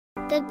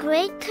The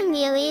Great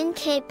Chameleon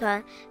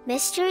Caper,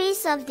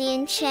 Mysteries of the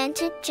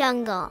Enchanted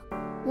Jungle.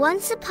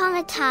 Once upon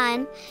a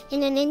time,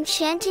 in an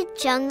enchanted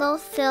jungle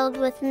filled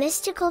with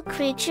mystical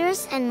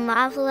creatures and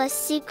marvelous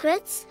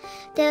secrets,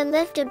 there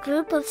lived a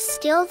group of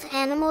skilled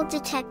animal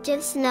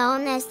detectives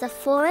known as the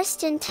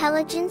Forest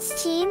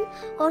Intelligence Team,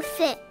 or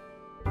FIT.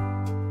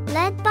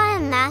 Led by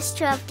a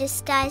master of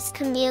disguise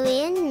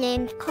chameleon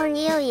named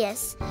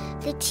Cornelius,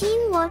 the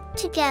team worked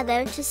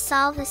together to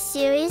solve a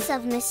series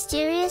of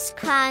mysterious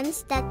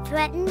crimes that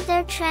threatened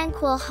their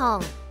tranquil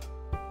home.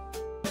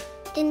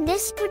 In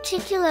this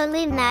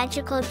particularly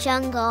magical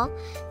jungle,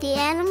 the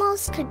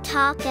animals could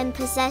talk and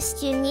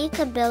possessed unique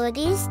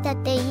abilities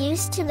that they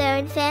used to their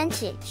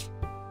advantage.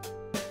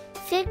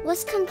 FIT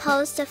was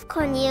composed of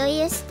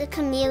Cornelius the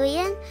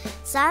chameleon,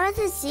 Zara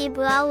the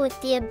zebra with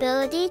the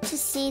ability to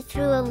see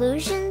through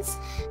illusions,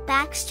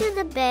 Baxter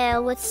the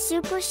bear with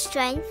super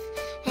strength,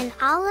 and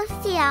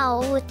Olive the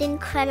owl with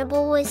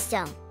incredible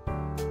wisdom.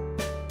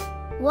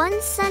 One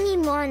sunny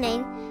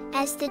morning,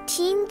 as the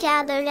team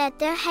gathered at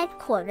their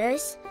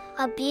headquarters,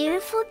 a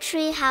beautiful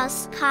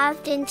treehouse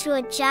carved into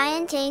a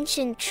giant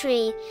ancient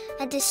tree,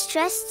 a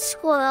distressed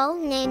squirrel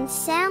named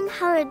Sam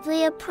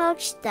hurriedly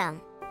approached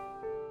them.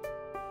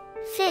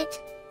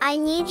 "FIT, I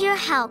need your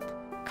help,"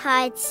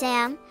 cried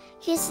Sam,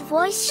 his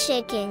voice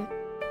shaking.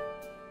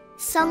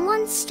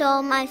 "Someone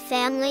stole my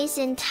family's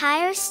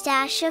entire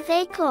stash of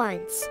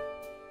acorns.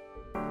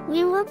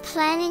 We were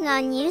planning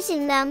on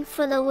using them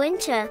for the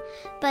winter,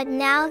 but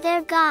now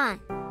they're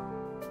gone."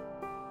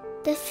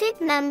 The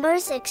FIT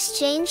members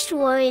exchanged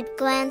worried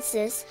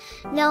glances,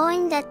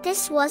 knowing that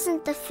this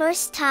wasn't the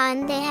first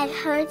time they had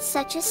heard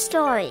such a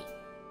story.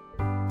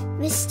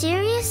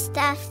 Mysterious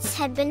thefts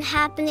had been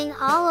happening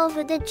all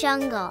over the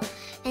jungle,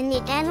 and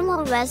the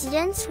animal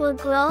residents were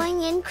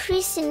growing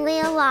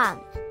increasingly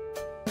alarmed.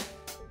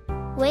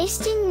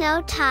 Wasting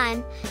no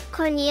time,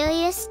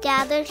 Cornelius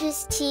gathered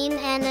his team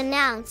and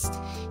announced,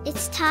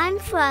 "It's time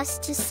for us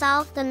to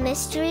solve the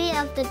mystery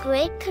of the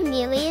Great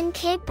Chameleon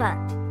Caper.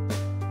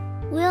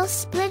 We'll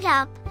split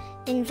up,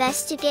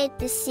 investigate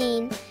the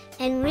scene,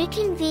 and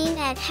reconvene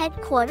at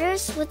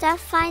headquarters with our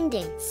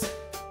findings."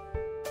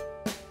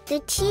 The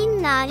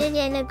team nodded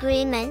in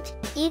agreement,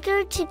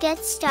 eager to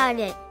get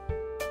started.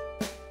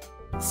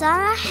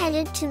 Zara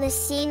headed to the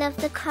scene of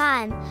the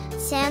crime,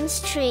 Sam's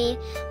tree,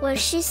 where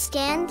she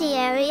scanned the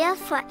area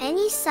for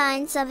any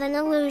signs of an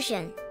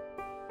illusion.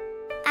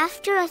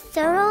 After a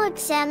thorough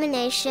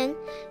examination,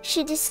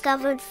 she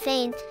discovered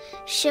faint,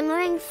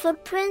 shimmering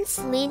footprints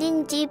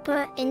leading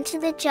deeper into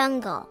the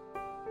jungle.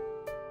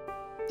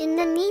 In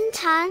the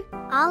meantime,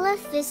 Olive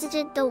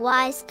visited the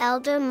wise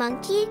elder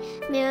monkey,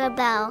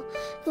 Mirabelle,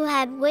 who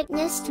had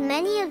witnessed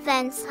many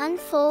events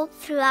unfold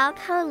throughout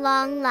her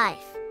long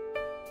life.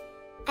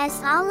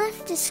 As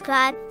Olive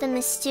described the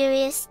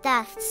mysterious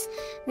thefts,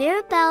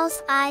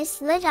 Mirabelle's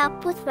eyes lit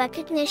up with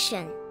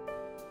recognition.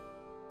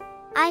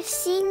 "I've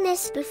seen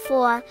this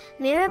before,"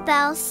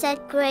 Mirabelle said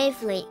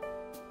gravely.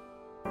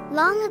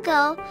 "Long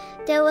ago,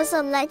 there was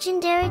a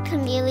legendary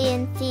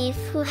chameleon thief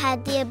who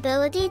had the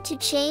ability to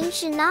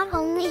change not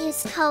only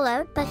his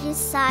color but his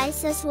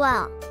size as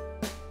well.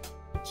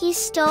 He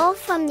stole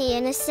from the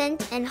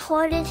innocent and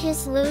hoarded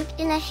his loot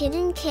in a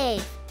hidden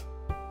cave.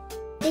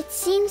 It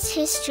seems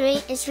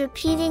history is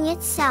repeating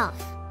itself."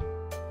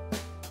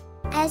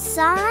 As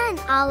Zara and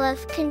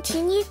Olive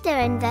continued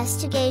their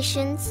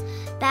investigations,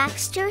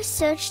 Baxter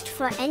searched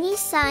for any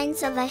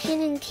signs of a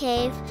hidden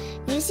cave,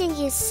 using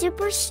his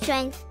super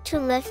strength to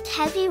lift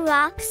heavy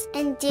rocks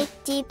and dig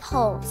deep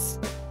holes.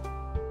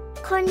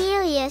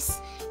 Cornelius,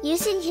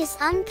 using his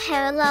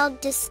unparalleled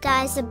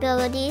disguise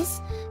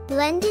abilities,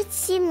 blended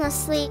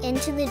seamlessly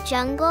into the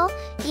jungle,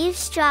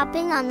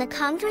 eavesdropping on the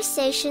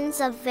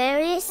conversations of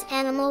various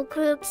animal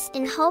groups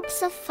in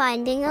hopes of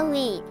finding a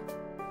lead.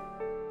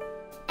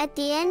 At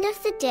the end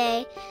of the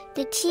day,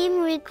 the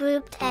team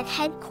regrouped at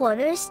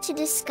headquarters to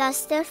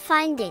discuss their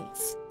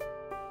findings.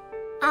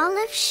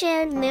 Olive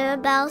shared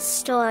Mirabelle's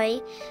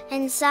story,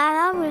 and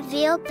Zara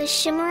revealed the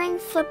shimmering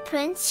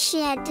footprints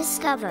she had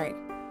discovered.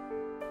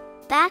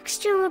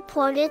 Baxter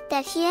reported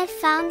that he had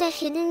found a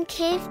hidden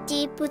cave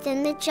deep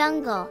within the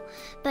jungle,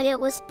 but it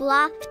was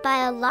blocked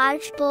by a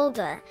large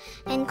boulder,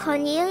 and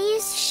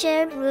Cornelius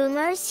shared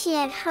rumors he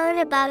had heard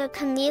about a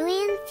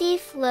chameleon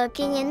thief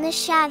lurking in the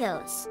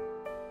shadows.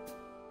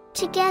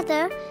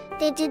 Together,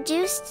 they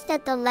deduced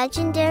that the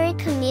legendary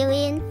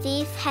chameleon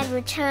thief had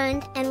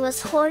returned and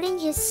was hoarding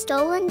his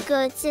stolen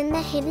goods in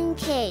the hidden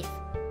cave.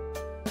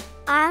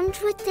 Armed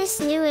with this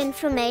new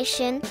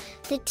information,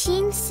 the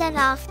team set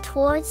off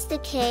towards the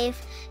cave,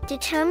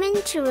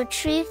 determined to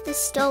retrieve the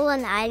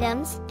stolen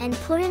items and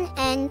put an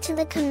end to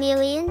the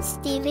chameleon's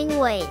thieving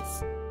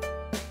ways.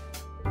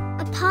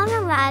 Upon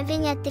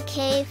arriving at the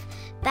cave,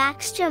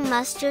 Baxter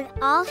mustered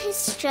all his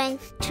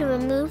strength to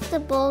remove the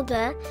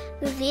boulder,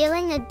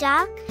 revealing a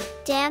dark,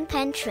 damp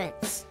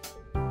entrance.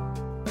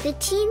 The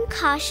team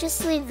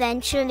cautiously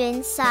ventured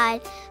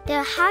inside,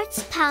 their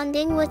hearts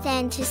pounding with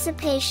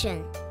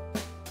anticipation.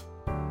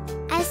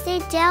 As they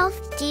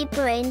delved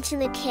deeper into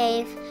the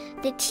cave,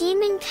 the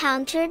team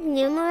encountered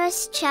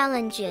numerous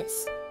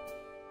challenges.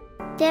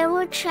 There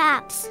were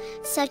traps,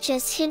 such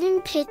as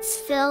hidden pits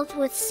filled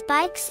with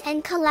spikes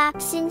and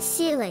collapsing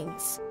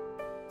ceilings.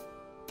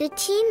 The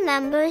team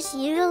members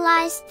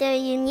utilized their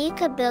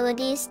unique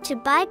abilities to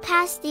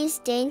bypass these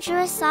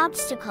dangerous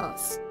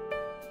obstacles.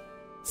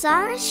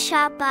 Zara's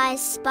sharp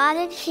eyes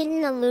spotted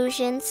hidden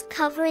illusions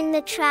covering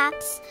the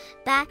traps.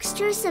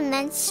 Baxter's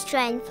immense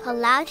strength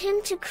allowed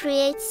him to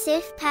create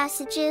safe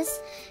passages,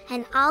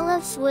 and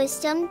Olive's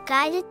wisdom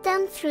guided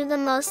them through the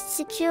most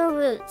secure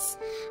routes,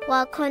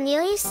 while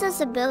Cornelius's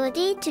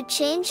ability to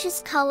change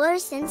his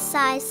colors and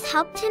size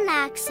helped him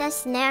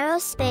access narrow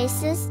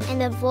spaces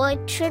and avoid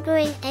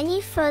triggering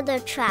any further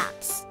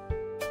traps.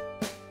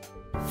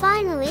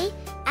 Finally,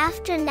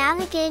 after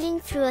navigating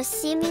through a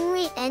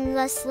seemingly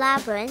endless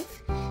labyrinth,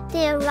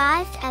 they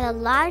arrived at a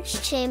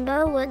large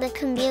chamber where the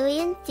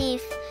chameleon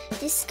thief,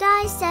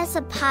 disguised as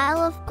a pile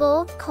of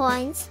gold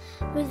coins,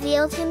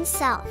 revealed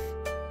himself.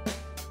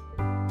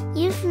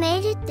 "You've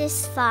made it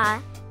this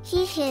far,"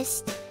 he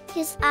hissed,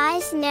 his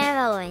eyes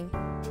narrowing.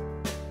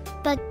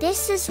 "But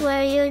this is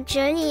where your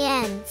journey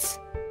ends."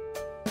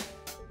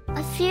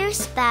 A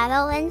fierce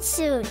battle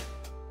ensued.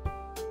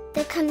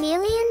 The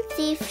chameleon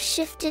thief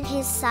shifted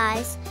his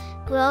size,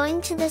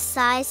 growing to the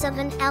size of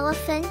an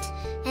elephant,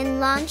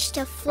 and launched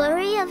a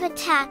flurry of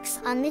attacks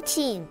on the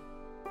team.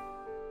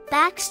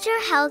 Baxter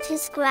held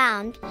his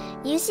ground,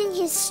 using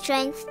his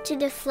strength to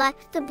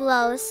deflect the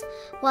blows,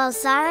 while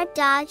Zara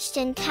dodged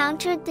and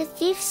countered the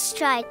thief's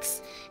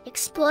strikes,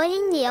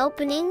 exploiting the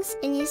openings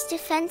in his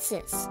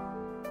defenses.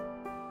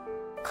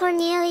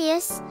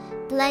 Cornelius,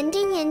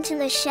 blending into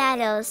the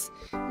shadows,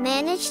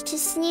 managed to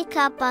sneak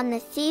up on the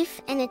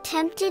thief and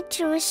attempted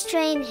to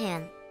restrain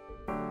him.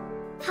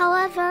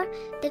 However,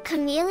 the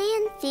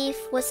chameleon thief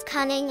was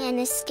cunning and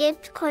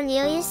escaped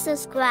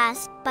Cornelius's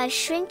grasp by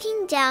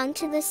shrinking down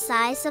to the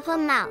size of a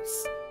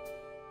mouse.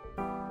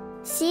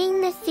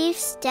 Seeing the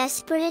thief's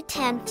desperate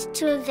attempt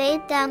to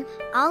evade them,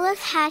 Olive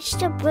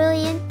hatched a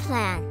brilliant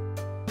plan.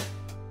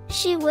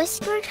 She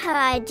whispered her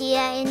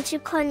idea into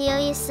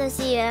Cornelius's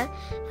ear,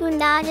 who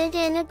nodded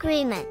in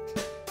agreement.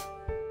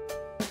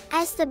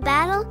 As the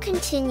battle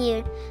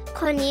continued,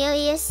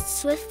 Cornelius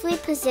swiftly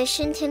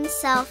positioned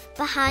himself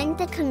behind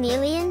the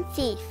chameleon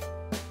thief.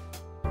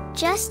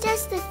 Just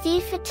as the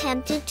thief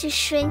attempted to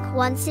shrink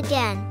once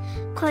again,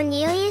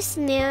 Cornelius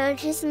mirrored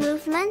his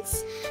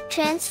movements,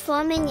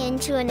 transforming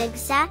into an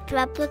exact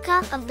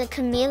replica of the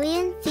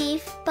chameleon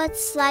thief, but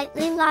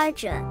slightly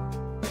larger.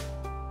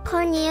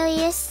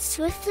 Cornelius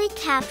swiftly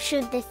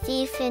captured the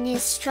thief in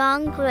his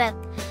strong grip,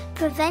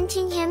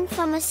 preventing him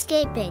from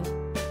escaping.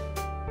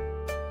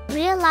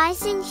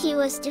 Realizing he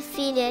was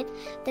defeated,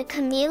 the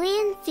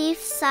chameleon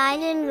thief sighed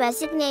in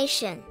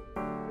resignation.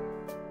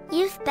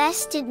 "You've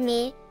bested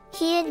me,"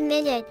 he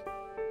admitted.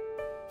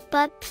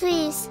 "But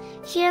please,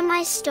 hear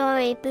my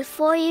story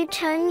before you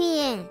turn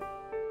me in."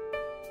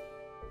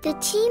 The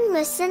team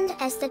listened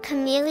as the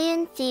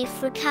chameleon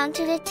thief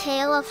recounted a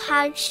tale of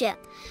hardship,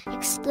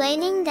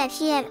 explaining that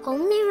he had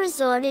only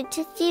resorted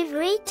to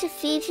thievery to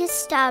feed his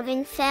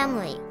starving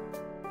family.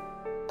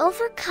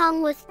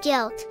 Overcome with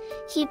guilt,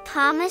 he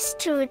promised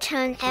to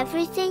return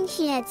everything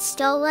he had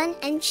stolen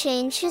and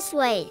change his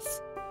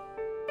ways.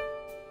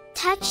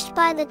 Touched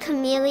by the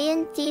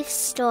chameleon thief's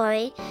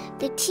story,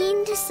 the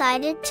team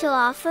decided to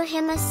offer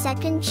him a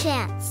second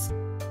chance.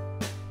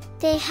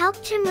 They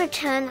helped him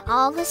return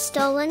all the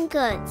stolen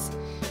goods,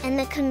 and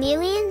the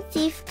chameleon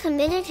thief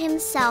committed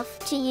himself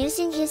to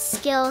using his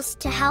skills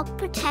to help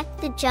protect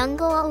the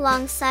jungle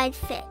alongside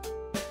Fit.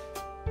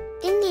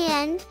 In the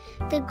end,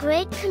 the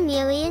Great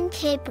Chameleon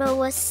Caper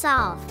was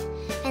solved,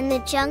 and the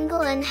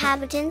jungle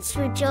inhabitants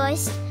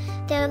rejoiced,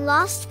 their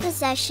lost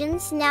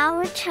possessions now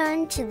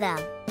returned to them.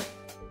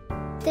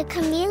 The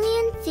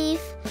chameleon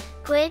thief,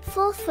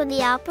 grateful for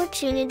the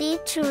opportunity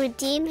to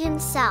redeem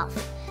himself,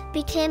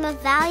 became a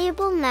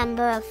valuable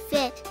member of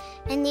Fit,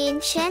 and the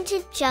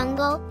Enchanted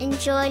Jungle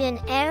enjoyed an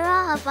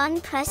era of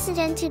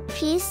unprecedented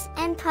peace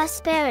and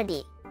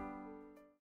prosperity.